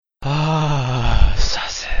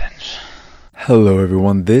Sausage. Hello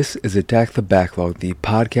everyone, this is Attack the Backlog, the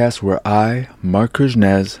podcast where I, Mark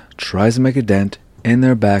Kuznez, tries to make a dent in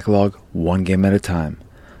their backlog one game at a time.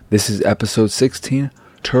 This is episode 16,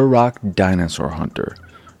 Turok Dinosaur Hunter.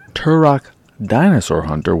 Turok Dinosaur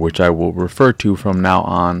Hunter, which I will refer to from now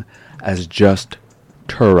on as just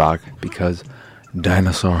Turok, because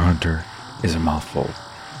Dinosaur Hunter is a mouthful.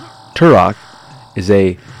 Turok is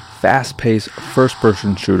a fast-paced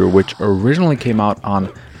first-person shooter which originally came out on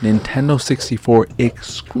Nintendo 64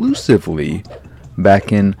 exclusively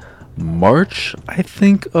back in March, I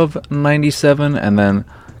think, of 97, and then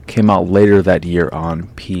came out later that year on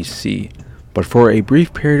PC. But for a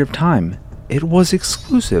brief period of time, it was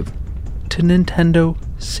exclusive to Nintendo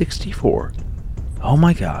 64. Oh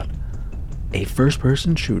my god, a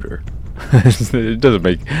first-person shooter. It doesn't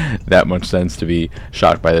make that much sense to be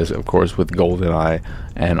shocked by this, of course, with GoldenEye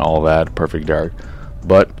and all that, Perfect Dark.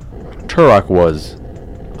 But Turok was,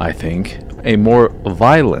 I think, a more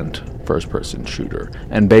violent first-person shooter,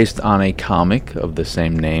 and based on a comic of the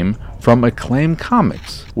same name from Acclaim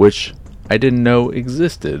Comics, which I didn't know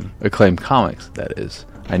existed. Acclaim Comics, that is.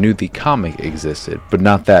 I knew the comic existed, but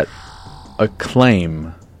not that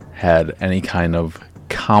Acclaim had any kind of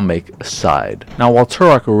comic side. Now, while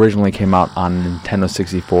Turok originally came out on Nintendo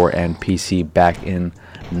 64 and PC back in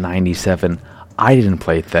 97, I didn't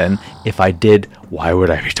play it then. If I did, why would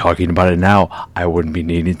I be talking about it now? I wouldn't be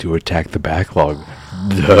needing to attack the backlog.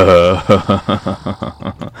 Duh.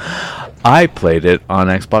 I played it on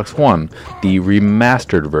Xbox One, the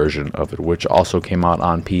remastered version of it, which also came out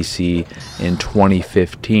on PC in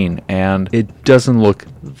 2015, and it doesn't look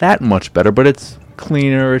that much better, but it's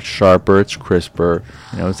cleaner, it's sharper, it's crisper.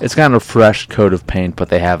 It's got a fresh coat of paint, but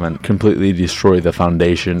they haven't completely destroyed the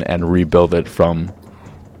foundation and rebuilt it from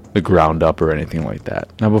the ground up or anything like that.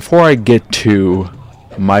 Now, before I get to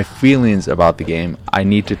my feelings about the game, I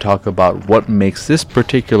need to talk about what makes this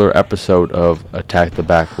particular episode of Attack the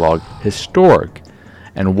Backlog historic.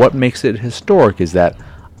 And what makes it historic is that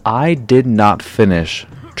I did not finish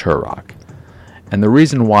Turok. And the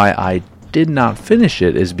reason why I did not finish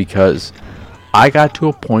it is because I got to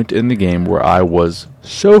a point in the game where I was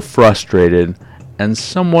so frustrated and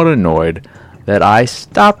somewhat annoyed that I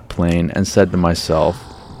stopped playing and said to myself,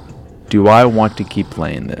 do I want to keep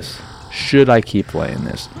playing this? Should I keep playing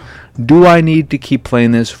this? Do I need to keep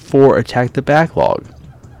playing this for Attack the Backlog?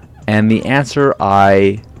 And the answer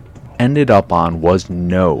I ended up on was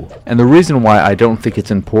no. And the reason why I don't think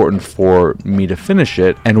it's important for me to finish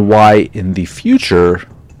it, and why in the future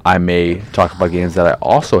I may talk about games that I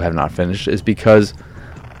also have not finished, is because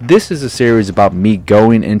this is a series about me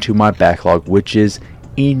going into my backlog, which is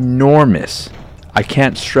enormous. I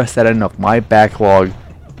can't stress that enough. My backlog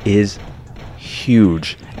is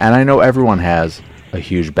huge, and I know everyone has a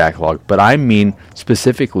huge backlog, but I mean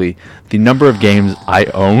specifically the number of games I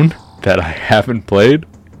own that I haven't played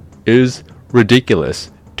is ridiculous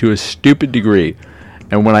to a stupid degree.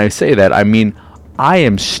 And when I say that, I mean I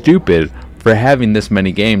am stupid for having this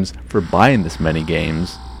many games, for buying this many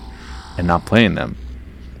games and not playing them.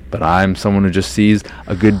 But I'm someone who just sees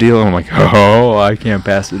a good deal and I'm like, oh, I can't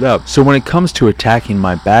pass it up. So when it comes to attacking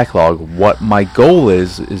my backlog, what my goal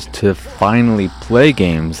is to finally play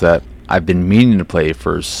games that I've been meaning to play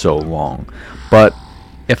for so long. But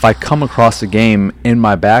if I come across a game in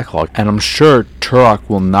my backlog, and I'm sure Turok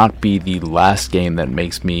will not be the last game that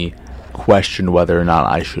makes me question whether or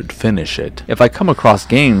not I should finish it. If I come across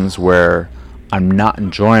games where I'm not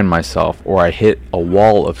enjoying myself or I hit a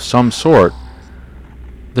wall of some sort,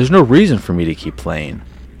 there's no reason for me to keep playing.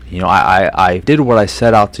 I did what I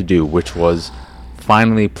set out to do, which was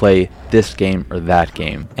finally play this game or that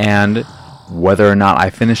game. And whether or not I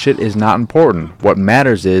finish it is not important. What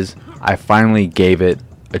matters is I finally gave it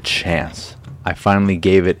a chance. I finally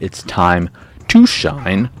gave it its time to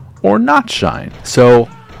shine or not shine. So,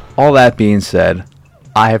 all that being said,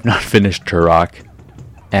 I have not finished Turok,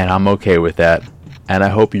 and I'm okay with that, and I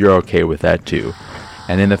hope you're okay with that too.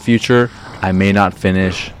 And in the future, I may not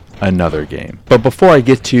finish another game. But before I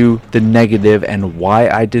get to the negative and why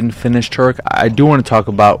I didn't finish Turok, I do want to talk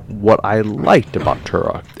about what I liked about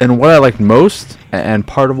Turok. And what I liked most, and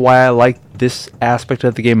part of why I liked this aspect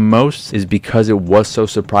of the game most, is because it was so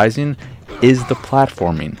surprising, is the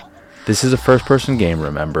platforming. This is a first-person game,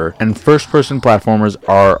 remember, and first-person platformers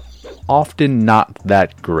are often not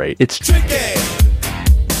that great. It's tricky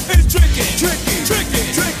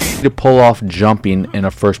to pull off jumping in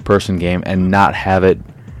a first-person game and not have it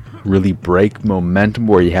really break momentum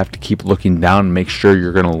where you have to keep looking down and make sure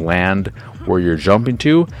you're going to land where you're jumping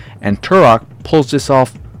to, and Turok pulls this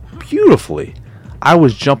off beautifully. I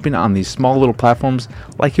was jumping on these small little platforms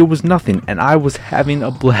like it was nothing, and I was having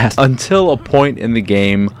a blast until a point in the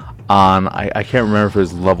game on, I can't remember if it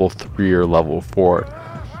was level 3 or level 4,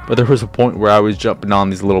 but there was a point where I was jumping on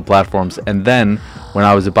these little platforms, and then when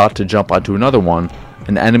I was about to jump onto another one,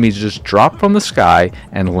 an enemy just dropped from the sky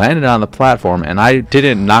and landed on the platform, and I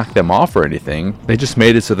didn't knock them off or anything. They just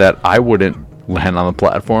made it so that I wouldn't land on the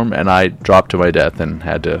platform, and I dropped to my death and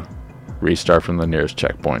had to restart from the nearest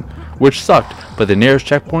checkpoint, which sucked. But the nearest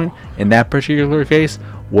checkpoint in that particular case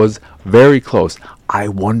was very close. I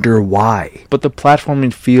wonder why. But the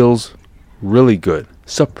platforming feels really good,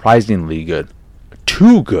 surprisingly good,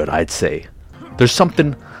 too good, I'd say. There's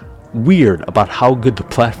something weird about how good the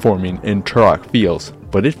platforming in Turok feels,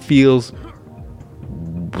 but it feels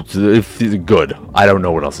good. I don't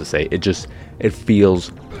know what else to say. It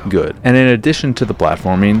feels good. And in addition to the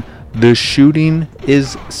platforming, the shooting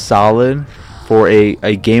is solid for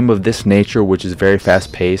a game of this nature, which is very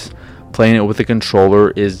fast paced. Playing it with a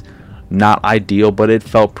controller is not ideal, but it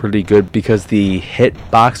felt pretty good because the hit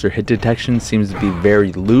box or hit detection seems to be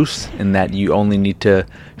very loose in that you only need to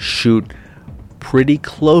shoot pretty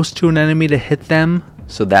close to an enemy to hit them,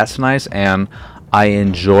 so that's nice. And I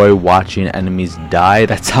enjoy watching enemies die.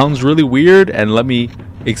 That sounds really weird, and let me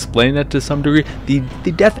explain that to some degree.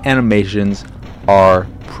 The death animations are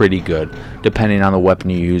pretty good depending on the weapon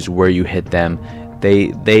you use, where you hit them.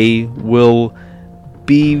 They will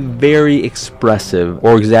be very expressive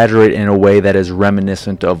or exaggerate in a way that is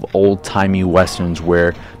reminiscent of old-timey westerns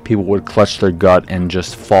where people would clutch their gut and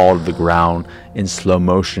just fall to the ground in slow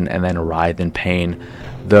motion and then writhe in pain.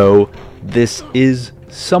 Though this is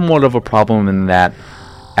somewhat of a problem in that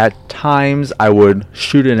at times I would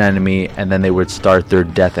shoot an enemy and then they would start their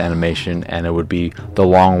death animation, and it would be the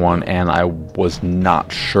long one, and I was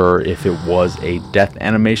not sure if it was a death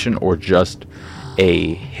animation or just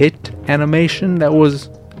a hit animation that was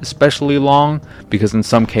especially long, because in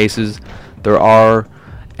some cases there are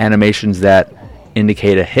animations that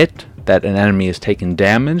indicate a hit, that an enemy is taking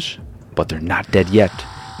damage, but they're not dead yet.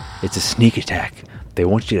 It's a sneak attack. They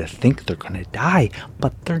want you to think they're gonna die,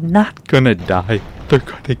 but they're not gonna die. They're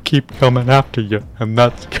gonna keep coming after you, and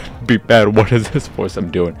that's gonna be bad. What is this voice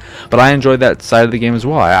I'm doing? But I enjoy that side of the game as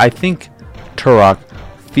well. I think Turok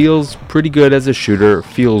feels pretty good as a shooter,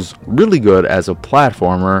 feels really good as a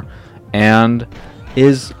platformer, and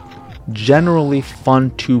is generally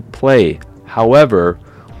fun to play. However,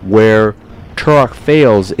 where Turok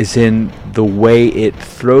fails is in the way it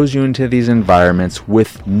throws you into these environments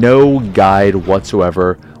with no guide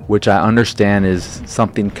whatsoever, which I understand is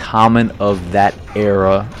something common of that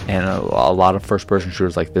era and a lot of first-person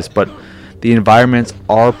shooters like this, but the environments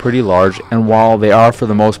are pretty large, and while they are for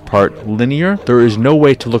the most part linear, there is no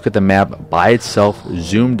way to look at the map by itself,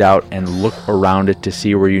 zoomed out, and look around it to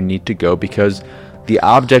see where you need to go, because the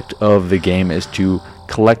object of the game is to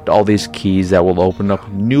collect all these keys that will open up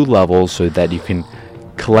new levels so that you can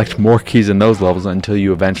collect more keys in those levels until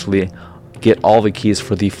you eventually get all the keys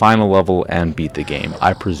for the final level and beat the game,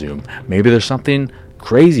 I presume. Maybe there's something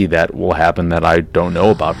crazy that will happen that I don't know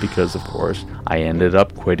about, because of course I ended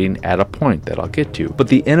up quitting at a point that I'll get to. But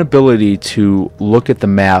the inability to look at the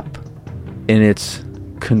map in its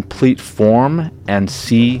complete form and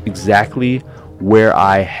see exactly where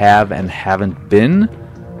I have and haven't been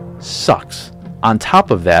sucks. On top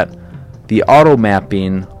of that, the auto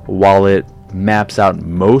mapping, while it maps out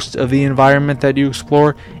most of the environment that you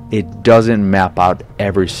explore, it doesn't map out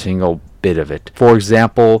every single bit of it. For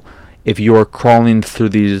example, if you're crawling through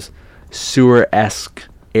these sewer-esque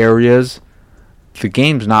areas, the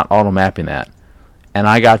game's not auto-mapping that. And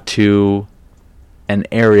I got to an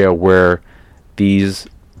area where these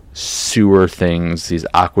sewer things, these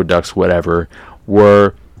aqueducts, whatever,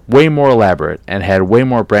 were way more elaborate and had way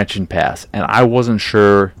more branching paths, and I wasn't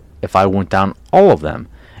sure if I went down all of them.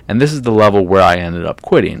 And this is the level where I ended up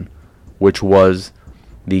quitting, which was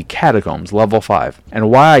the Catacombs, level 5. And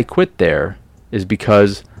why I quit there is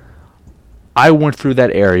because I went through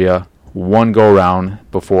that area one go around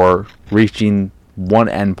before reaching one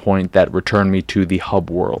endpoint that returned me to the hub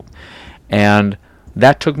world, and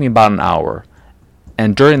that took me about an hour.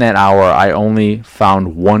 And during that hour I only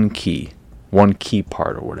found one key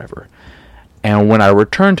part or whatever. And when I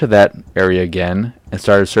returned to that area again and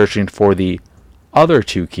started searching for the other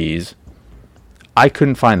 2 keys, I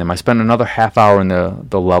couldn't find them. I spent another half hour in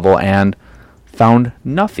the level and found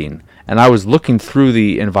nothing. And I was looking through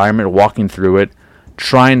the environment, walking through it,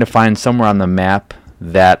 trying to find somewhere on the map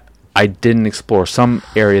that I didn't explore, some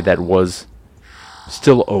area that was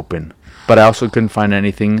still open. But I also couldn't find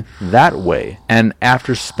anything that way. And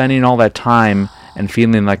after spending all that time and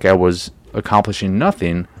feeling like I was accomplishing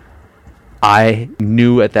nothing, I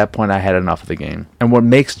knew at that point I had enough of the game. And what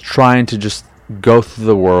makes trying to just go through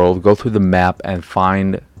the world, go through the map, and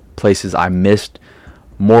find places I missed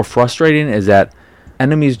more frustrating is that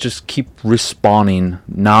enemies just keep respawning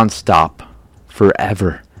nonstop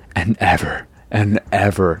forever and ever and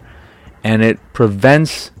ever. And it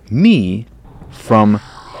prevents me from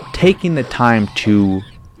taking the time to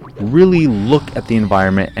really look at the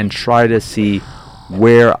environment and try to see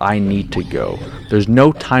where I need to go. There's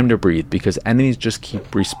no time to breathe because enemies just keep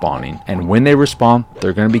respawning. And when they respawn,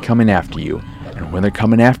 they're going to be coming after you. And when they're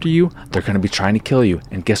coming after you, they're going to be trying to kill you.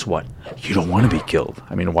 And guess what? You don't want to be killed.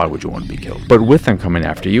 I mean, why would you want to be killed? But with them coming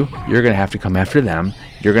after you, you're going to have to come after them.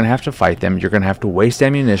 You're going to have to fight them. You're going to have to waste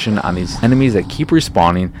ammunition on these enemies that keep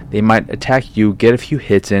respawning. They might attack you, get a few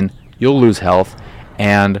hits in, you'll lose health.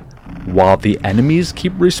 And while the enemies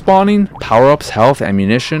keep respawning, power-ups, health,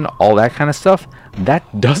 ammunition, all that kind of stuff,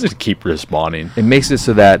 that doesn't keep respawning. It makes it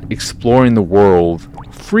so that exploring the world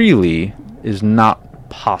freely is not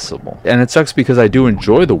possible. And it sucks because I do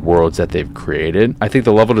enjoy the worlds that they've created. I think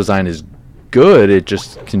the level design is good. It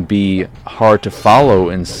just can be hard to follow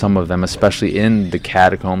in some of them, especially in the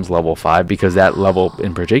Catacombs level 5, because that level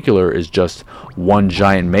in particular is just one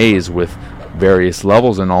giant maze with various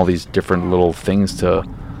levels and all these different little things to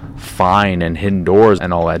find and hidden doors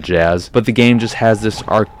and all that jazz. But the game just has this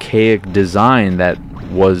archaic design that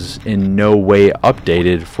was in no way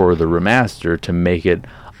updated for the remaster to make it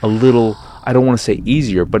a little, I don't want to say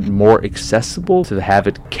easier, but more accessible, to have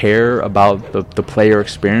it care about the player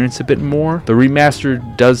experience a bit more. The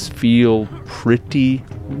remaster does feel pretty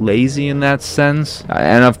lazy in that sense.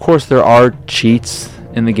 And of course there are cheats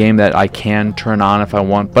in the game that I can turn on if I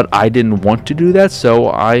want, but I didn't want to do that, so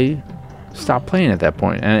I stopped playing at that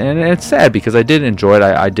point. And it's sad because I did enjoy it.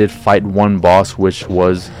 I did fight one boss, which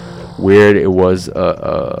was weird. It was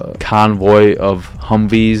a convoy of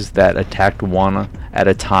Humvees that attacked one at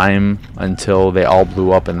a time until they all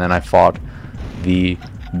blew up, and then I fought the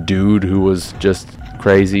dude who was just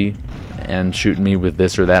crazy and shooting me with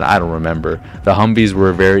this or that. I don't remember. The Humvees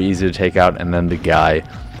were very easy to take out, and then the guy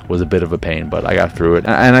was a bit of a pain, but I got through it.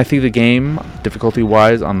 And I think the game,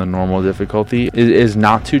 difficulty-wise, on the normal difficulty, is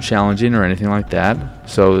not too challenging or anything like that.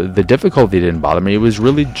 So the difficulty didn't bother me. It was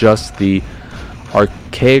really just the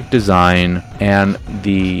archaic design and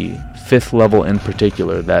the 5th level in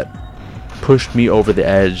particular that pushed me over the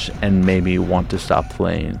edge and made me want to stop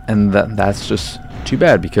playing. And that's just too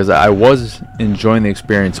bad because I was enjoying the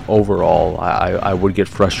experience overall. I would get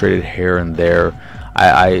frustrated here and there.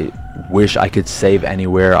 I wish I could save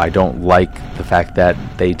anywhere. I don't like the fact that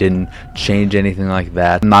they didn't change anything like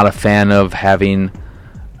that. I'm not a fan of having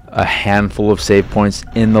a handful of save points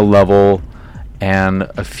in the level and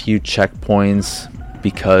a few checkpoints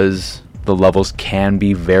because the levels can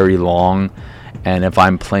be very long, and if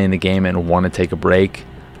I'm playing the game and want to take a break,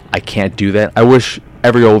 I can't do that. I wish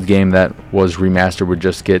every old game that was remastered would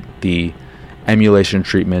just get the emulation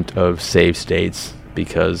treatment of save states,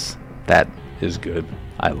 because that is good.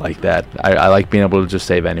 I like that. I like being able to just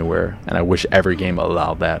save anywhere, and I wish every game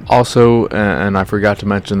allowed that. Also, and I forgot to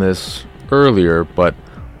mention this earlier, but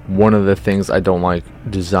one of the things I don't like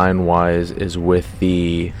design-wise is with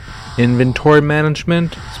the inventory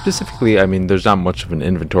management. Specifically, I mean, there's not much of an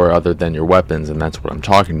inventory other than your weapons, and that's what I'm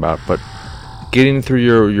talking about, but getting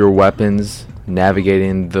through your weapons,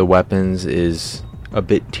 navigating the weapons is a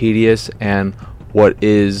bit tedious, and what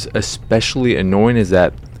is especially annoying is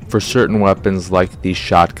that for certain weapons like the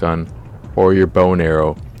shotgun or your bow and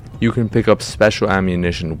arrow, you can pick up special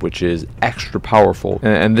ammunition which is extra powerful,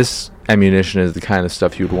 and this ammunition is the kind of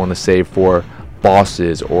stuff you'd want to save for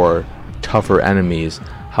bosses or tougher enemies.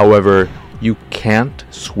 However, you can't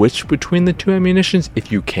switch between the two ammunitions.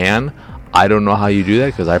 If you can, I don't know how you do that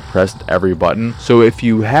because I pressed every button. So if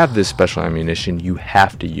you have this special ammunition, you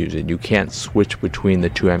have to use it. You can't switch between the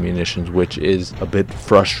two ammunitions, which is a bit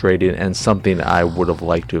frustrating and something I would have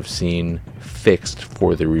liked to have seen fixed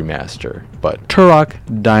for the remaster. But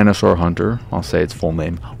Turok Dinosaur Hunter, I'll say its full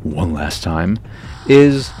name one last time,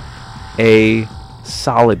 is a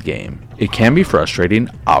solid game. It can be frustrating,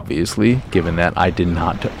 obviously, given that I did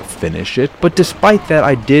not finish it, but despite that,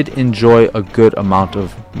 I did enjoy a good amount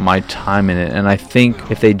of my time in it, and I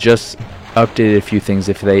think if they just updated a few things,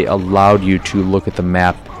 if they allowed you to look at the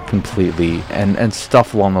map completely and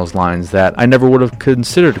stuff along those lines, that I never would have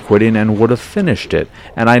considered quitting and would have finished it.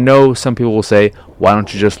 And I know some people will say, why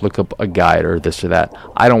don't you just look up a guide or this or that?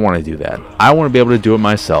 I don't want to do that. I want to be able to do it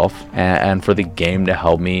myself and for the game to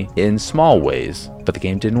help me in small ways. But the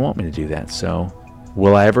game didn't want me to do that, so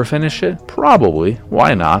will I ever finish it? Probably.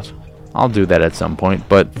 Why not? I'll do that at some point.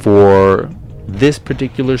 But for this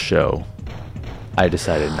particular show, I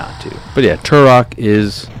decided not to. But yeah, Turok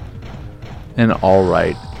is an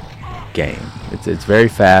alright game. It's very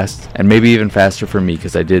fast, and maybe even faster for me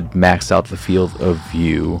because I did max out the field of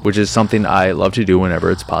view, which is something I love to do whenever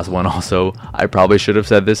it's possible. And also, I probably should have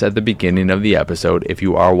said this at the beginning of the episode. If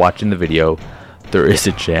you are watching the video, there is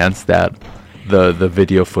a chance that the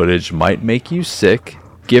video footage might make you sick,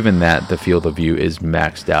 given that the field of view is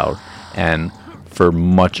maxed out. And for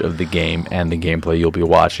much of the game and the gameplay you'll be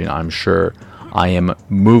watching, I'm sure I am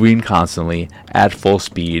moving constantly at full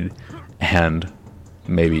speed, and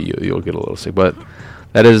maybe you'll get a little sick. But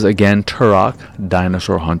that is, again, Turok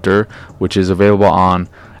Dinosaur Hunter, which is available on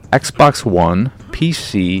Xbox One,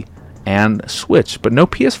 PC, and Switch, but no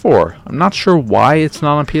PS4. I'm not sure why it's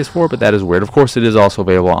not on PS4, but that is weird. Of course, it is also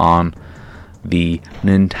available on the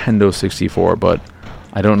Nintendo 64, but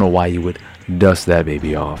I don't know why you would dust that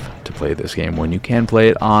baby off to play this game when you can play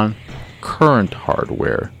it on current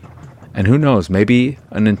hardware. And who knows, maybe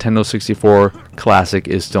a Nintendo 64 Classic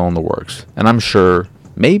is still in the works. And I'm sure,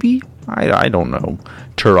 maybe, I don't know,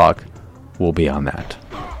 Turok will be on that.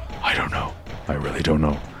 I don't know. I really don't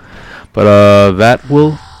know. But that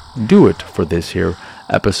will do it for this here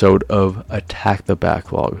episode of Attack the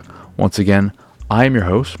Backlog. Once again, I am your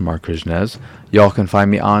host, Mark Krishnez. Y'all can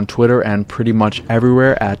find me on Twitter and pretty much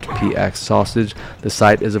everywhere at PXSausage. The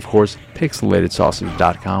site is, of course,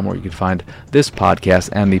 pixelatedsausage.com, where you can find this podcast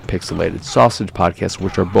and the Pixelated Sausage podcast,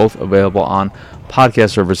 which are both available on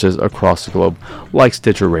podcast services across the globe, like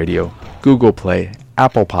Stitcher Radio, Google Play,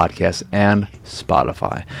 Apple Podcasts, and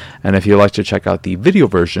Spotify. And if you'd like to check out the video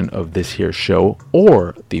version of this here show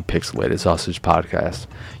or the Pixelated Sausage podcast,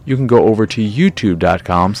 you can go over to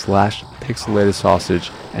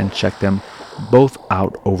youtube.com/pixelatedsausage and check them both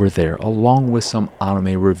out over there, along with some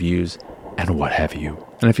anime reviews and what have you.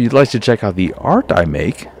 And if you'd like to check out the art I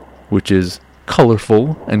make, which is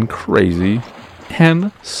colorful and crazy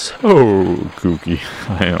and so kooky,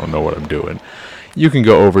 I don't know what I'm doing, you can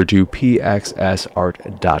go over to pxsart.com,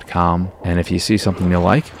 and if you see something you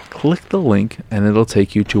like, click the link and it'll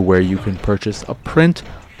take you to where you can purchase a print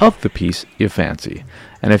of the piece you fancy.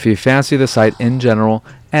 And if you fancy the site in general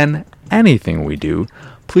and anything we do,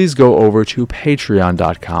 please go over to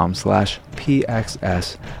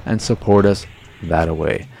patreon.com/pxs and support us that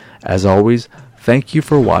way. As always, thank you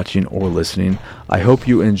for watching or listening. I hope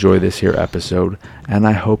you enjoy this here episode, and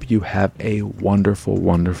I hope you have a wonderful,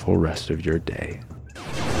 wonderful rest of your day.